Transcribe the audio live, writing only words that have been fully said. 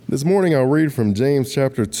This morning I'll read from James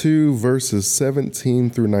chapter 2, verses 17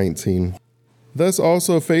 through 19. Thus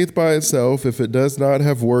also faith by itself, if it does not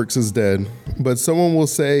have works, is dead. But someone will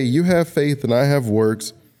say, you have faith and I have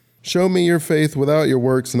works. Show me your faith without your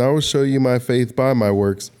works, and I will show you my faith by my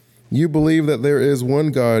works. You believe that there is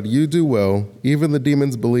one God, you do well. Even the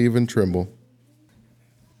demons believe and tremble.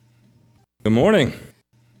 Good morning.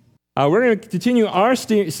 We're going to continue our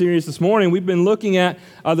series this morning. We've been looking at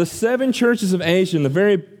the 7 churches of Asia in the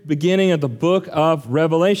very beginning of the book of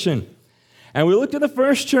Revelation. And we looked at the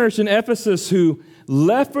first church in Ephesus who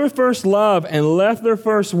left their first love and left their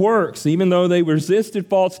first works. Even though they resisted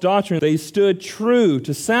false doctrine, they stood true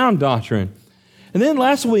to sound doctrine. And then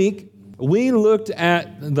last week, we looked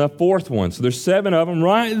at the fourth one. So there's 7 of them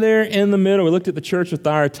right there in the middle. We looked at the church of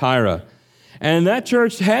Thyatira. And that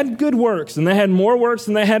church had good works, and they had more works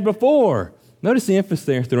than they had before. Notice the emphasis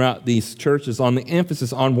there throughout these churches on the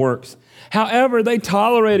emphasis on works. However, they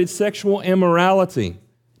tolerated sexual immorality,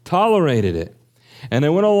 tolerated it. And they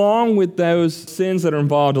went along with those sins that are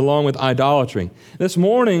involved along with idolatry. This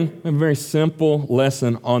morning, we have a very simple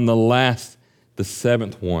lesson on the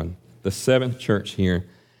 7th one, the 7th church here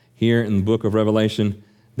in the book of Revelation.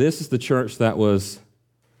 This is the church that was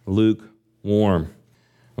lukewarm.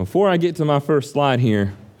 Before I get to my first slide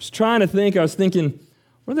here, I was thinking,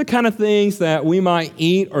 what are the kind of things that we might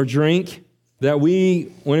eat or drink that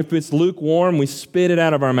if it's lukewarm, we spit it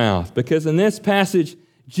out of our mouth? Because in this passage,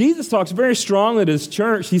 Jesus talks very strongly to his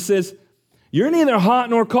church. He says, you're neither hot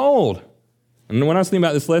nor cold. And when I was thinking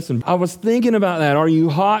about this lesson, I was thinking about that. Are you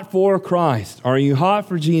hot for Christ? Are you hot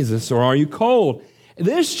for Jesus? Or are you cold?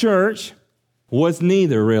 This church was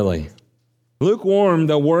neither, really. Lukewarm,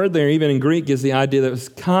 the word there, even in Greek, gives the idea that it was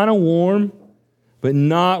kind of warm, but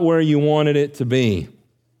not where you wanted it to be.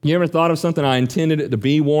 You ever thought of something, I intended it to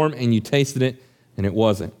be warm, and you tasted it, and it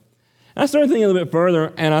wasn't? And I started thinking a little bit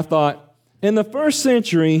further, and I thought, in the first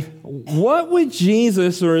century, what would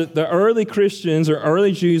Jesus or the early Christians or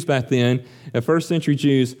early Jews back then, the first century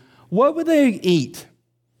Jews, what would they eat?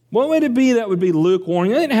 What would it be that would be lukewarm?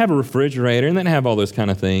 They didn't have a refrigerator, and they didn't have all those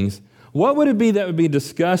kind of things. What would it be that would be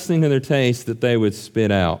disgusting to their taste that they would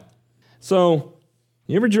spit out? So,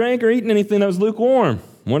 you ever drank or eaten anything that was lukewarm?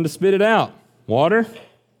 Wanted to spit it out? Water?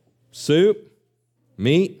 Soup?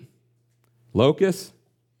 Meat? Locusts?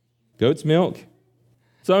 Goat's milk?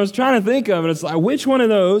 So I was trying to think of it. It's like, which one of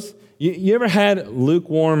those? You ever had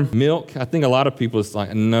lukewarm milk? I think a lot of people, it's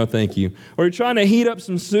like, no, thank you. Or you're trying to heat up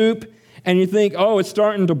some soup, and you think, oh, it's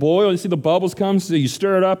starting to boil. You see the bubbles come, so you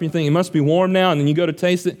stir it up, and you think it must be warm now, and then you go to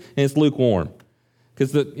taste it, and it's lukewarm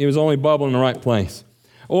because it was only bubbling in the right place.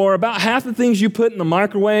 Or about half the things you put in the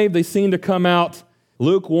microwave, they seem to come out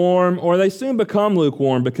lukewarm, or they soon become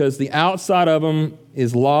lukewarm because the outside of them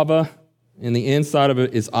is lava, and the inside of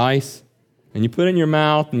it is ice, and you put it in your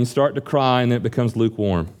mouth, and you start to cry, and then it becomes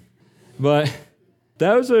lukewarm. But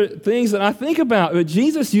those are things that I think about. But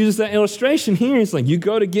Jesus uses that illustration here. It's like you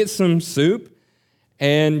go to get some soup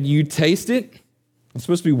and you taste it. It's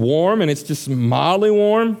supposed to be warm and it's just mildly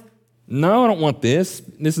warm. No, I don't want this.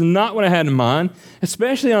 This is not what I had in mind.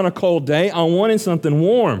 Especially on a cold day, I wanted something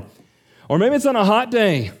warm. Or maybe it's on a hot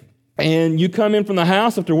day and you come in from the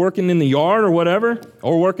house after working in the yard or whatever,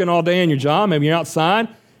 or working all day on your job. Maybe you're outside,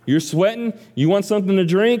 you're sweating, you want something to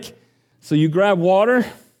drink. So you grab water.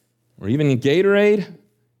 Or even Gatorade.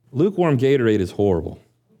 Lukewarm Gatorade is horrible.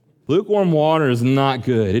 Lukewarm water is not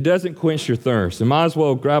good. It doesn't quench your thirst. You might as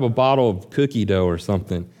well grab a bottle of cookie dough or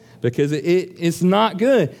something because it's not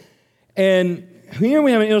good. And here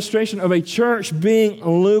we have an illustration of a church being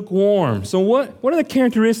lukewarm. So what are the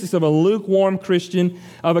characteristics of a lukewarm Christian,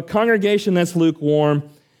 of a congregation that's lukewarm?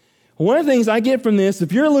 One of the things I get from this,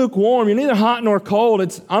 if you're lukewarm, you're neither hot nor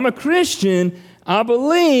cold. I'm a Christian, I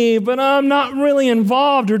believe, but I'm not really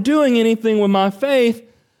involved or doing anything with my faith.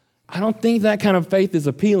 I don't think that kind of faith is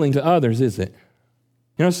appealing to others, is it?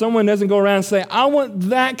 Someone doesn't go around and say, I want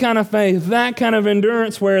that kind of faith, that kind of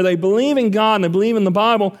endurance where they believe in God and they believe in the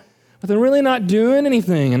Bible, but they're really not doing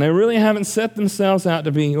anything and they really haven't set themselves out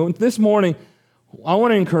to be. This morning, I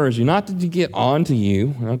want to encourage you, not to get on to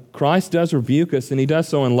you. Christ does rebuke us and he does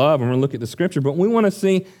so in love, and we're going to look at the scripture, but we want to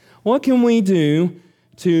see what can we do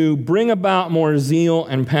to bring about more zeal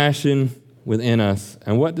and passion within us.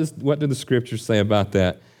 And what do the scriptures say about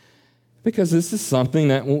that? Because this is something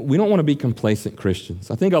that we don't want to be complacent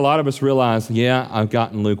Christians. I think a lot of us realize, I've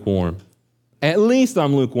gotten lukewarm. At least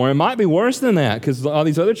I'm lukewarm. It might be worse than that because all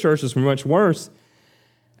these other churches were much worse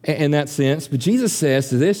in that sense. But Jesus says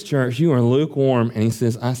to this church, you are lukewarm. And he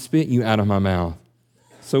says, I spit you out of my mouth.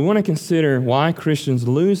 So we want to consider why Christians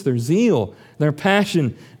lose their zeal, their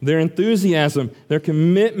passion, their enthusiasm, their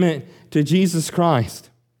commitment to Jesus Christ.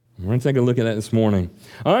 We're going to take a look at that this morning.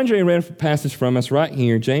 Andre read a passage from us right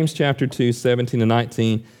here, James chapter 2, 17 to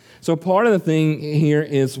 19. So part of the thing here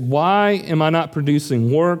is, why am I not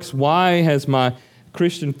producing works? Why has my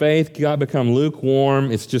Christian faith become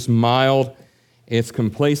lukewarm? It's just mild. It's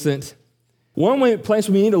complacent. One place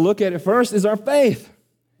we need to look at it first is our faith.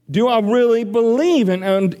 Do I really believe?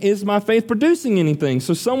 And is my faith producing anything?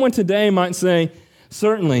 So someone today might say,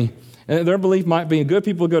 certainly, their belief might be, good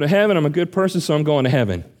people go to heaven. I'm a good person, so I'm going to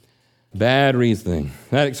heaven. Bad reasoning.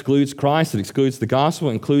 That excludes Christ. It excludes the gospel.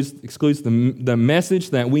 It excludes the message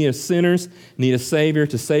that we as sinners need a Savior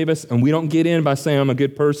to save us, and we don't get in by saying I'm a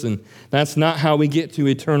good person. That's not how we get to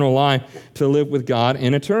eternal life, to live with God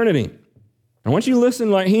in eternity. I want you to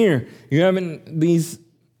listen right here. You have these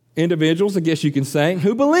individuals, I guess you can say,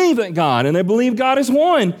 who believe that God, and they believe God is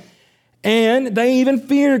one, and they even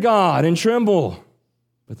fear God and tremble.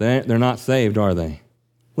 But they're not saved, are they?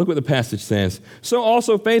 Look what the passage says. So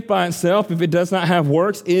also faith by itself, if it does not have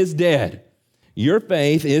works, is dead. Your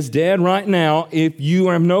faith is dead right now if you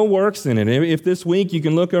have no works in it. If this week you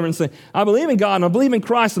can look over and say, I believe in God, and I believe in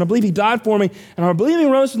Christ, and I believe He died for me, and I believe He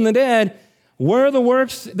rose from the dead, where are the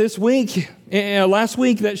works this week, last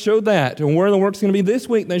week that showed that? And where are the works going to be this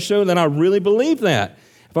week that show that I really believe that?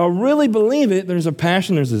 If I really believe it, there's a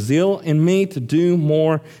passion, there's a zeal in me to do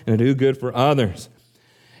more and to do good for others.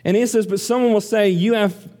 And he says, but someone will say, you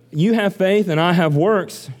have faith and I have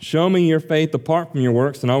works. Show me your faith apart from your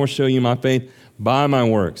works, and I will show you my faith by my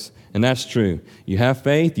works. And that's true. You have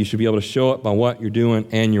faith, you should be able to show it by what you're doing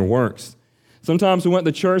and your works. Sometimes we want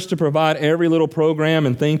the church to provide every little program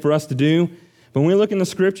and thing for us to do. But when we look in the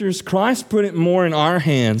Scriptures, Christ put it more in our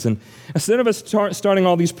hands. And instead of us starting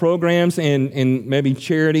all these programs and maybe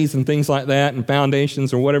charities and things like that and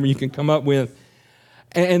foundations or whatever you can come up with,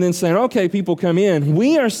 and then saying, okay, people come in,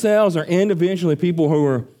 we ourselves are individually people who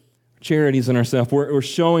are charities in ourselves. We're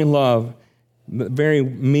showing love, the very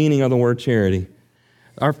meaning of the word charity.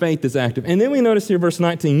 Our faith is active. And then we notice here, verse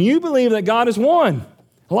 19, you believe that God is one.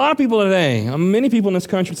 A lot of people today, many people in this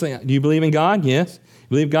country say, do you believe in God? Yes. You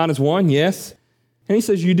believe God is one? Yes. And he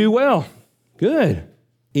says, you do well. Good.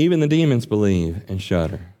 Even the demons believe and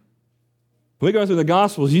shudder. When we go through the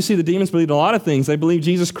Gospels, you see the demons believed a lot of things. They believed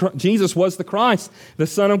Jesus was the Christ, the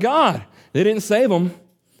Son of God. They didn't save him.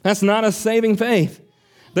 That's not a saving faith.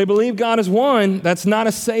 They believe God is one. That's not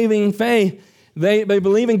a saving faith. They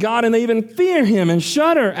believe in God and they even fear him and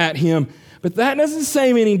shudder at him. But that doesn't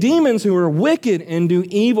save any demons who are wicked and do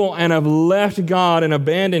evil and have left God and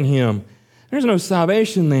abandoned him. There's no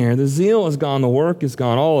salvation there. The zeal is gone. The work is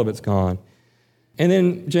gone. All of it's gone. And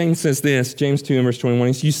then James says this, James 2 and verse 21,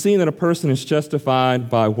 he says, you see that a person is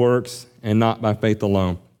justified by works and not by faith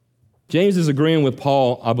alone. James is agreeing with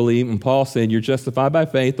Paul, I believe, and Paul said you're justified by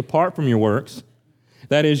faith apart from your works.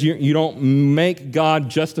 That is, you don't make God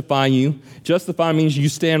justify you. Justify means you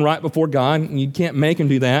stand right before God, and you can't make him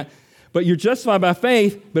do that. But you're justified by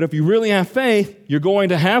faith, but if you really have faith, you're going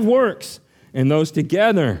to have works, and those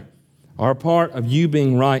together are a part of you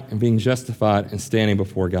being right and being justified and standing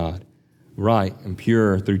before God. Right and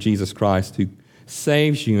pure through Jesus Christ, who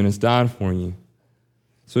saves you and has died for you.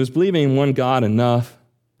 So is believing in one God enough?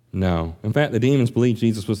 No. In fact, the demons believed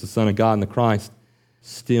Jesus was the Son of God and the Christ.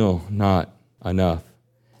 Still not enough.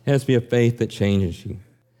 It has to be a faith that changes you.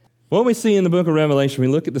 What we see in the book of Revelation, we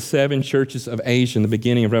look at the 7 churches of Asia in the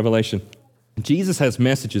beginning of Revelation. Jesus has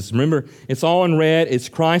messages. Remember, it's all in red. It's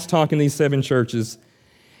Christ talking to these 7 churches,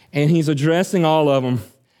 and he's addressing all of them.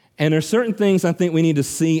 And there's certain things I think we need to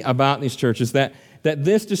see about these churches that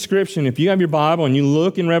this description, if you have your Bible and you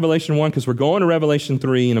look in Revelation 1, because we're going to Revelation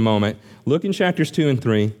 3 in a moment, look in chapters 2 and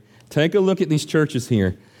 3. Take a look at these churches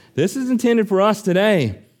here. This is intended for us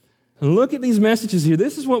today. And look at these messages here.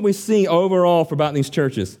 This is what we see overall about these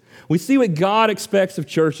churches. We see what God expects of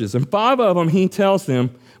churches. And 5 of them, he tells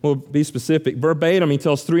them, we'll be specific, verbatim, he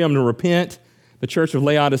tells 3 of them to repent. The church of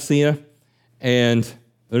Laodicea, and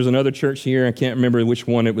there's another church here, I can't remember which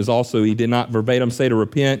one it was also, he did not verbatim say to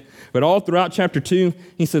repent. But all throughout chapter 2,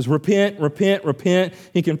 he says, repent, repent, repent.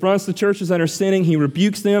 He confronts the churches that are sinning. He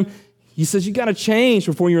rebukes them. He says, you got to change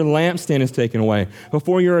before your lampstand is taken away,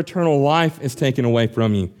 before your eternal life is taken away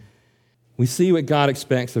from you. We see what God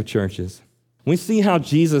expects of churches. We see how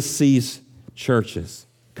Jesus sees churches,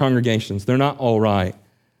 congregations. They're not all right.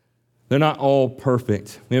 They're not all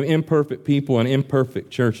perfect. We have imperfect people and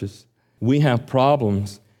imperfect churches. We have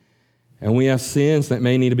problems, and we have sins that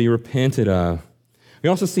may need to be repented of. We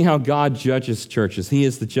also see how God judges churches. He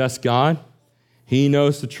is the just God. He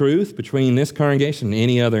knows the truth between this congregation and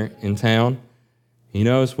any other in town. He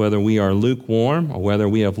knows whether we are lukewarm or whether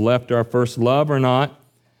we have left our first love or not,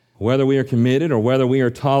 whether we are committed or whether we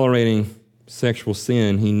are tolerating sexual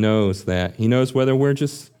sin, he knows that. He knows whether we're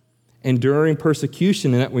just enduring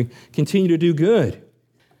persecution and that we continue to do good.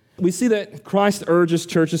 We see that Christ urges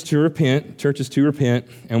churches to repent,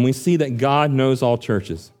 and we see that God knows all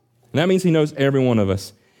churches. And that means he knows every one of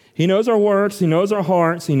us. He knows our works, he knows our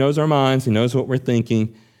hearts, he knows our minds, he knows what we're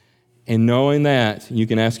thinking. And knowing that, you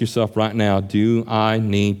can ask yourself right now, do I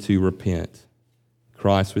need to repent?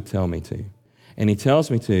 Christ would tell me to. And he tells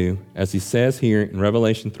me to, as he says here in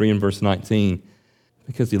Revelation 3 and verse 19,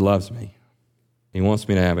 because he loves me. He wants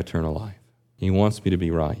me to have eternal life. He wants me to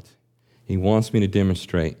be right. He wants me to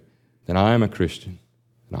demonstrate that I am a Christian,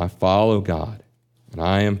 and I follow God, and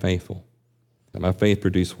I am faithful, that my faith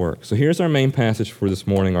produce work. So here's our main passage for this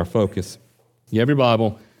morning, our focus. You have your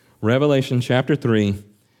Bible, Revelation chapter 3,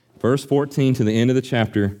 verse 14 to the end of the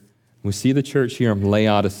chapter. We see the church here of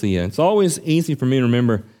Laodicea. It's always easy for me to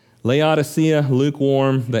remember Laodicea,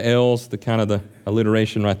 lukewarm, the L's, the kind of the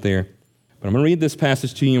alliteration right there. But I'm going to read this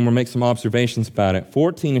passage to you and we'll make some observations about it.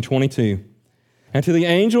 14 and 22. And to the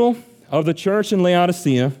angel of the church in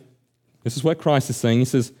Laodicea, this is what Christ is saying. He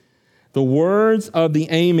says, the words of the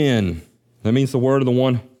Amen. That means the word of the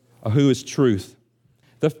one who is truth.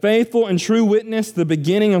 The faithful and true witness, the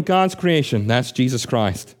beginning of God's creation. That's Jesus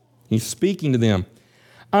Christ. He's speaking to them.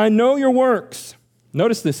 I know your works.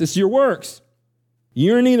 Notice this, it's your works.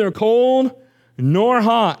 You're neither cold nor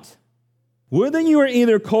hot. Would that you were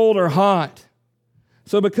either cold or hot.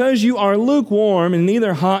 So because you are lukewarm and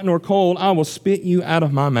neither hot nor cold, I will spit you out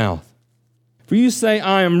of my mouth. For you say,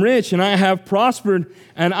 I am rich and I have prospered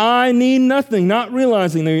and I need nothing, not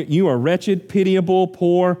realizing that you are wretched, pitiable,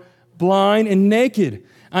 poor, blind, and naked.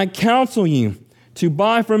 I counsel you to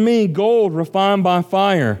buy from me gold refined by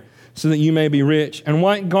fire, so that you may be rich, and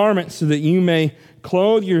white garments so that you may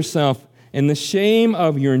clothe yourself, and the shame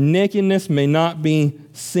of your nakedness may not be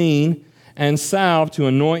seen, and salve to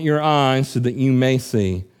anoint your eyes so that you may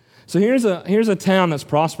see. So here's a town that's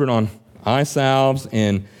prospered on eye salves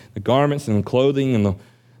and the garments and the clothing and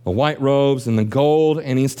the white robes and the gold,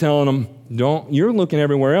 and he's telling them, you're looking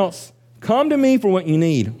everywhere else. Come to me for what you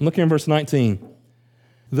need. Look here in verse 19.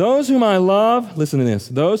 Those whom I love, listen to this,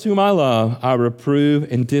 those whom I love, I reprove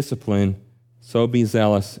and discipline, so be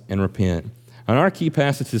zealous and repent. And our key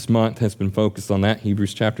passage this month has been focused on that,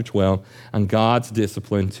 Hebrews chapter 12, on God's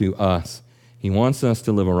discipline to us. He wants us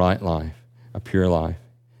to live a right life, a pure life.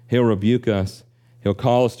 He'll rebuke us. He'll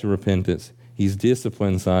call us to repentance. He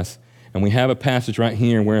disciplines us. And we have a passage right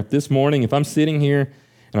here where if this morning, if I'm sitting here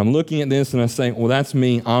and I'm looking at this and I say, well, that's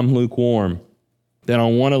me, I'm lukewarm, then I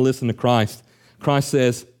want to listen to Christ. Christ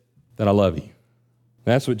says that I love you.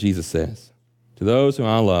 That's what Jesus says. To those whom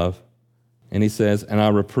I love, and he says, and I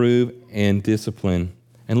reprove and discipline.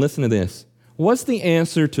 And listen to this. What's the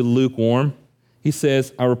answer to lukewarm? He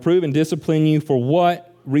says, I reprove and discipline you for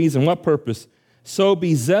what reason, what purpose? So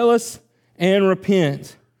be zealous and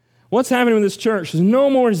repent. What's happening with this church? There's no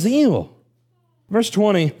more zeal. Verse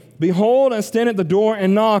 20, behold, I stand at the door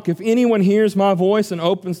and knock. If anyone hears my voice and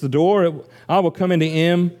opens the door, I will come into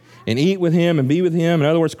him and eat with him and be with him. In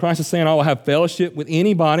other words, Christ is saying, I will have fellowship with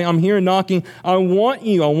anybody. I'm here knocking. I want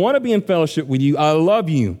you. I want to be in fellowship with you. I love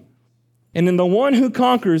you. And in the one who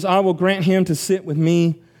conquers, I will grant him to sit with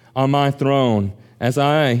me on my throne, as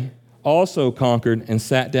I also conquered and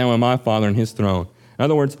sat down with my Father in his throne. In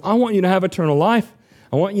other words, I want you to have eternal life.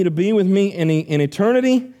 I want you to be with me in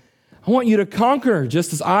eternity. I want you to conquer,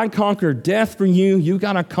 just as I conquered death for you. You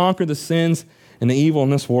got to conquer the sins and the evil in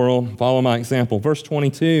this world. Follow my example. Verse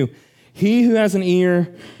 22, he who has an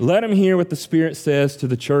ear, let him hear what the Spirit says to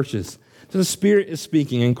the churches. So the Spirit is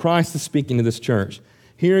speaking, and Christ is speaking to this church.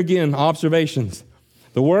 Here again, observations.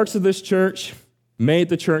 The works of this church made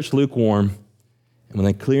the church lukewarm, and when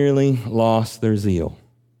they clearly lost their zeal.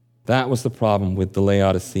 That was the problem with the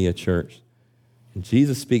Laodicea church. And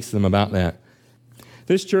Jesus speaks to them about that.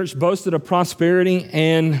 This church boasted of prosperity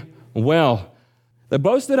and wealth. They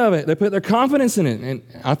boasted of it. They put their confidence in it. And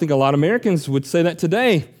I think a lot of Americans would say that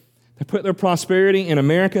today. They put their prosperity in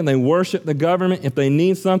America, and they worship the government. If they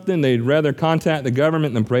need something, they'd rather contact the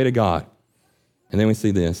government than pray to God. And then we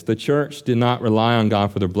see this. The church did not rely on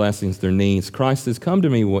God for their blessings, their needs. Christ says, come to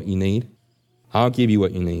me with what you need. I'll give you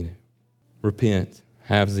what you need. Repent.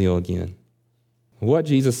 Have zeal again. What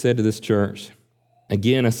Jesus said to this church,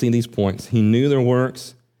 again, I see these points. He knew their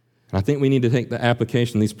works. And I think we need to take the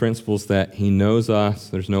application of these principles that he knows us.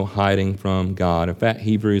 There's no hiding from God. In fact,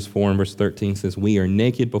 Hebrews 4 and verse 13 says, we are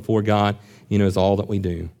naked before God. He knows all that we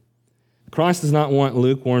do. Christ does not want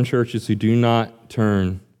lukewarm churches who do not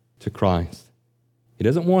turn to Christ. He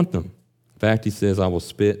doesn't want them. In fact, he says, I will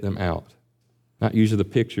spit them out. Not usually the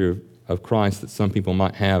picture of Christ that some people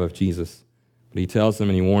might have of Jesus. But he tells them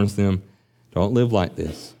and he warns them Don't live like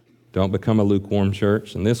this. Don't become a lukewarm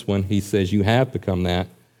church. And this one, he says you have become that.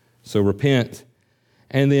 So repent.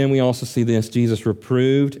 And then we also see this. Jesus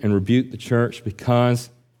reproved and rebuked the church because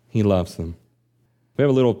he loves them. We have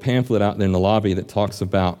a little pamphlet out there in the lobby that talks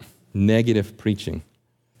about negative preaching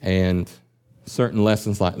and certain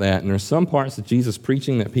lessons like that. And there's some parts of Jesus'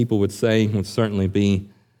 preaching that people would say would certainly be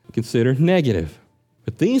considered negative.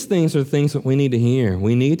 But these things are the things that we need to hear.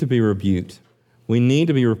 We need to be rebuked. We need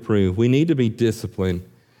to be reproved. We need to be disciplined.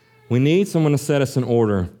 We need someone to set us in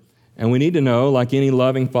order. And we need to know, like any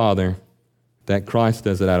loving father, that Christ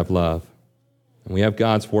does it out of love. And we have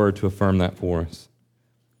God's word to affirm that for us.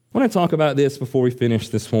 I want to talk about this before we finish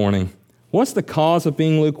this morning. What's the cause of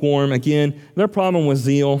being lukewarm? Again, their problem was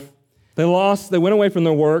zeal. They went away from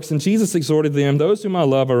their works, and Jesus exhorted them, those whom I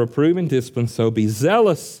love are reproved and disciplined, so be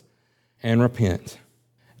zealous and repent.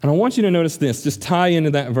 And I want you to notice this, just tie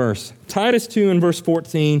into that verse. Titus 2 in verse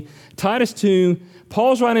 14. Titus 2,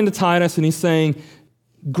 Paul's writing to Titus, and he's saying,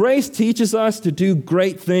 grace teaches us to do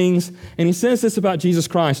great things. And he says this about Jesus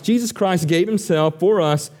Christ. Jesus Christ gave himself for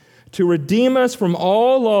us to redeem us from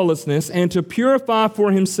all lawlessness and to purify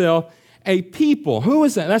for himself a people. Who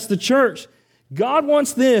is that? That's the church. God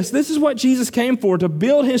wants this. This is what Jesus came for, to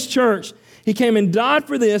build his church. He came and died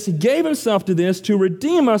for this. He gave himself to this, to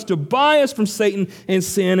redeem us, to buy us from Satan and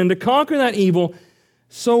sin, and to conquer that evil.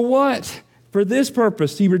 So what? For this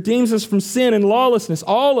purpose, he redeems us from sin and lawlessness,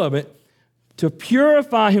 all of it, to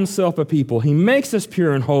purify himself a people. He makes us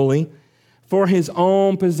pure and holy for his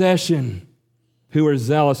own possession, who are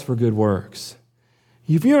zealous for good works.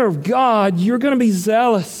 If you're of God, you're going to be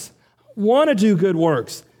zealous, want to do good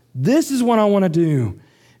works. This is what I want to do.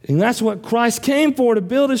 And that's what Christ came for, to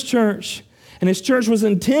build his church. And his church was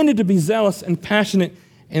intended to be zealous and passionate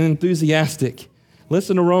and enthusiastic.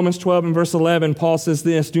 Listen to Romans 12 and verse 11. Paul says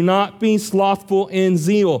this, do not be slothful in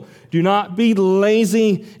zeal. Do not be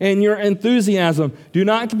lazy in your enthusiasm. Do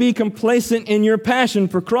not be complacent in your passion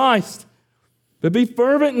for Christ. But be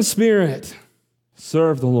fervent in spirit.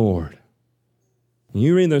 Serve the Lord.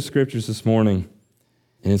 You read those scriptures this morning,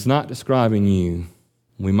 and it's not describing you.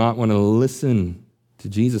 We might want to listen to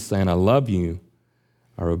Jesus saying, I love you,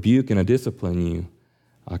 I rebuke and I discipline you.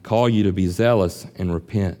 I call you to be zealous and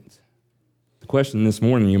repent. The question this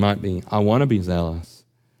morning you might be, I want to be zealous.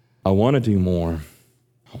 I want to do more.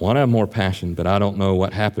 I want to have more passion, but I don't know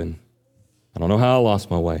what happened. I don't know how I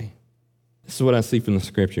lost my way. This is what I see from the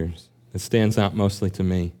scriptures. It stands out mostly to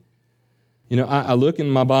me. You know, I look in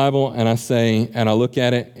my Bible and I look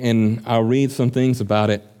at it and I read some things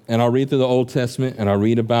about it. And I'll read through the Old Testament, and I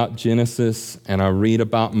read about Genesis, and I read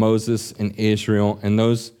about Moses and Israel, and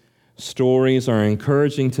those stories are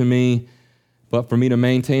encouraging to me. But for me to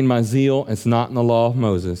maintain my zeal, it's not in the law of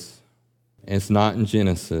Moses. It's not in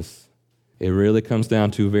Genesis. It really comes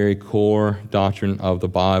down to a very core doctrine of the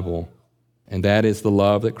Bible, and that is the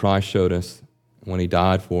love that Christ showed us when he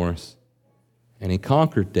died for us. And he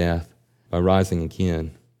conquered death by rising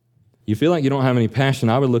again. You feel like you don't have any passion,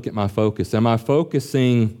 I would look at my focus. Am I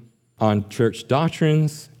focusing on church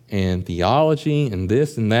doctrines and theology and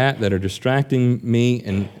this and that are distracting me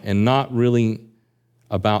and not really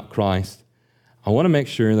about Christ? I want to make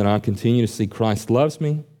sure that I continue to see Christ loves me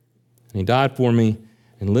and he died for me.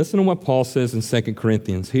 And listen to what Paul says in 2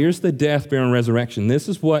 Corinthians. Here's the death, burial, and resurrection. This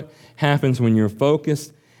is what happens when you're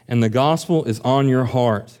focused and the gospel is on your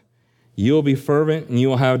heart. You will be fervent and you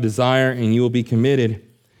will have desire and you will be committed.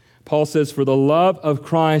 Paul says, for the love of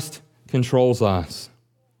Christ controls us.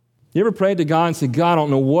 You ever prayed to God and said, God, I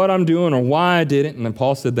don't know what I'm doing or why I did it? And then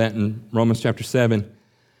Paul said that in Romans chapter 7.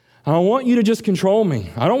 I want you to just control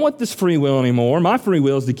me. I don't want this free will anymore. My free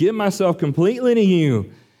will is to give myself completely to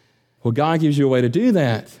you. Well, God gives you a way to do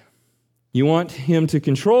that. You want him to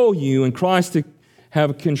control you and Christ to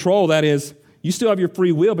have control. That is, you still have your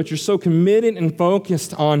free will, but you're so committed and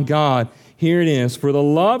focused on God. Here it is. For the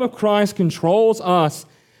love of Christ controls us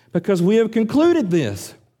because we have concluded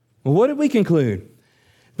this. Well, what did we conclude?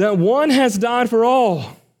 That one has died for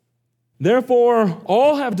all. Therefore,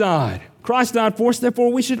 all have died. Christ died for us.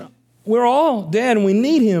 Therefore, we're all dead and we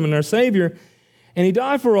need him and our Savior. And he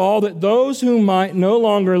died for all, that those who might no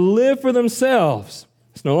longer live for themselves.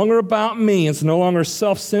 It's no longer about me. It's no longer a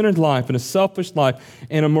self-centered life and a selfish life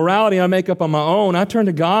and a morality I make up on my own. I turn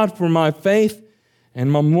to God for my faith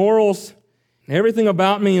and my morals and everything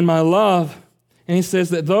about me and my love. And he says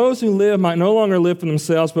that those who live might no longer live for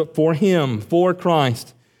themselves, but for him, for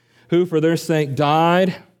Christ, who for their sake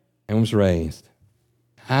died and was raised.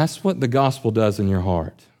 That's what the gospel does in your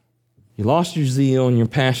heart. You lost your zeal and your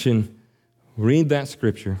passion. Read that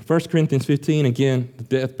scripture. 1 Corinthians 15, again, the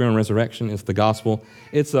death, burial, and resurrection is the gospel.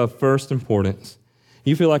 It's of first importance.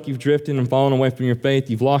 You feel like you've drifted and fallen away from your faith.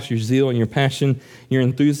 You've lost your zeal and your passion, your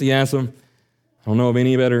enthusiasm. I don't know of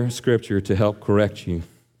any better scripture to help correct you,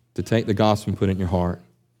 to take the gospel and put it in your heart.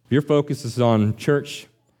 If your focus is on church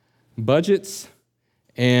budgets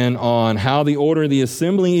and on how the order of the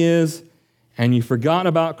assembly is, and you've forgotten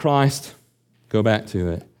about Christ, go back to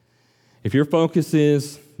it. If your focus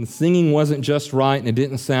is the singing wasn't just right and it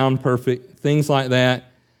didn't sound perfect, things like that,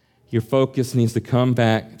 your focus needs to come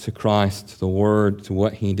back to Christ, to the Word, to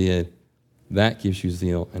what He did. That gives you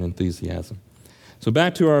zeal and enthusiasm. So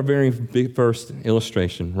back to our very big first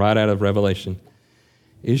illustration, right out of Revelation.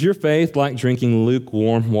 Is your faith like drinking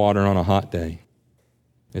lukewarm water on a hot day?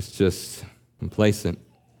 It's just complacent,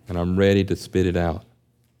 and I'm ready to spit it out.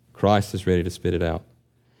 Christ is ready to spit it out.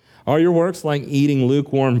 Are your works like eating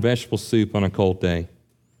lukewarm vegetable soup on a cold day?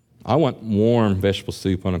 I want warm vegetable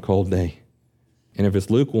soup on a cold day. And if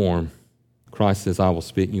it's lukewarm, Christ says, I will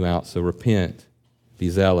spit you out. So repent, be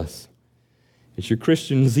zealous. Is your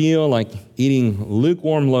Christian zeal like eating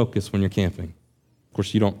lukewarm locusts when you're camping? Of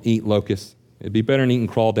course, you don't eat locusts. It'd be better than eating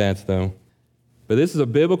crawdads, though. But this is a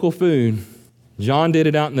biblical food. John did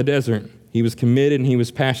it out in the desert. He was committed and he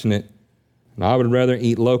was passionate. And I would rather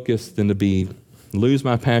eat locusts than to lose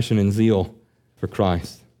my passion and zeal for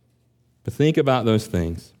Christ. But think about those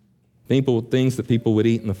things. Things that people would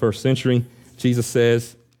eat in the first century. Jesus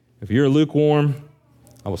says, if you're lukewarm,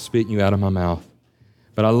 I will spit you out of my mouth.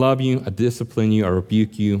 But I love you, I discipline you, I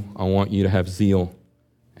rebuke you. I want you to have zeal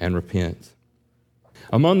and repent.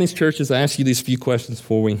 Among these churches, I ask you these few questions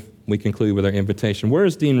before we conclude with our invitation. Where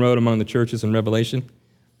is Dean Road among the churches in Revelation?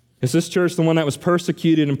 Is this church the one that was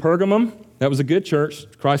persecuted in Pergamum? That was a good church.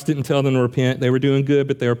 Christ didn't tell them to repent. They were doing good,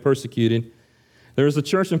 but they were persecuted. There was a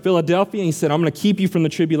church in Philadelphia. He said, I'm going to keep you from the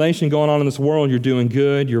tribulation going on in this world. You're doing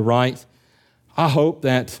good. You're right. I hope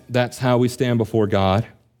that's how we stand before God.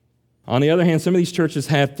 On the other hand, some of these churches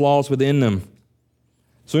had flaws within them.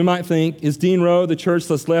 So we might think, is Dean Road the church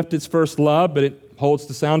that's left its first love, but it holds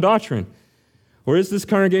to sound doctrine? Or is this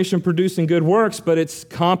congregation producing good works, but it's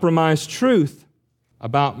compromised truth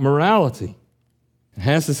about morality?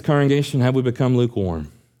 Has this congregation, have we become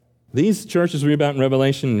lukewarm? These churches we read about in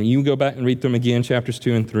Revelation, you go back and read them again, chapters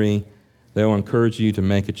 2 and 3, they will encourage you to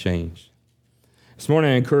make a change. This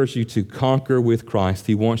morning I encourage you to conquer with Christ.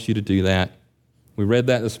 He wants you to do that. We read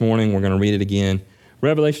that this morning. We're going to read it again.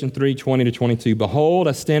 Revelation 3:20-22. Behold,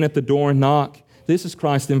 I stand at the door and knock. This is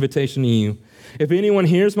Christ's invitation to you. If anyone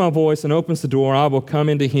hears my voice and opens the door, I will come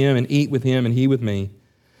into him and eat with him and he with me.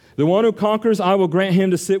 The one who conquers, I will grant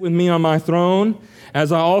him to sit with me on my throne,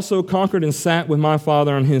 as I also conquered and sat with my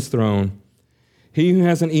Father on his throne. He who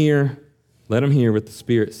has an ear, let him hear what the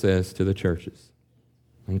Spirit says to the churches.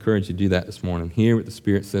 I encourage you to do that this morning. Hear what the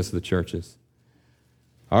Spirit says to the churches.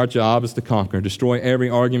 Our job is to conquer, destroy every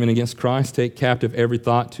argument against Christ, take captive every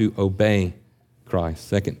thought to obey Christ.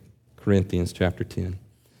 2 Corinthians chapter 10.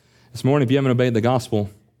 This morning, if you haven't obeyed the gospel,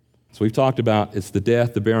 as we've talked about, it's the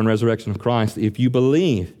death, the burial, and resurrection of Christ. If you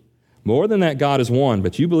believe, more than that, God is one,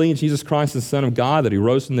 but you believe Jesus Christ is the Son of God, that He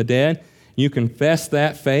rose from the dead, you confess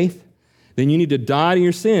that faith, then you need to die to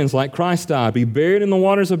your sins like Christ died. Be buried in the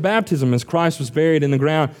waters of baptism as Christ was buried in the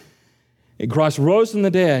ground. And Christ rose from the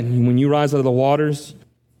dead, and when you rise out of the waters,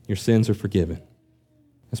 your sins are forgiven.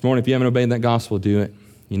 This morning, if you haven't obeyed that gospel, do it.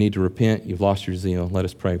 You need to repent. You've lost your zeal. Let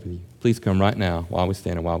us pray for you. Please come right now while we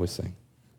stand and while we sing.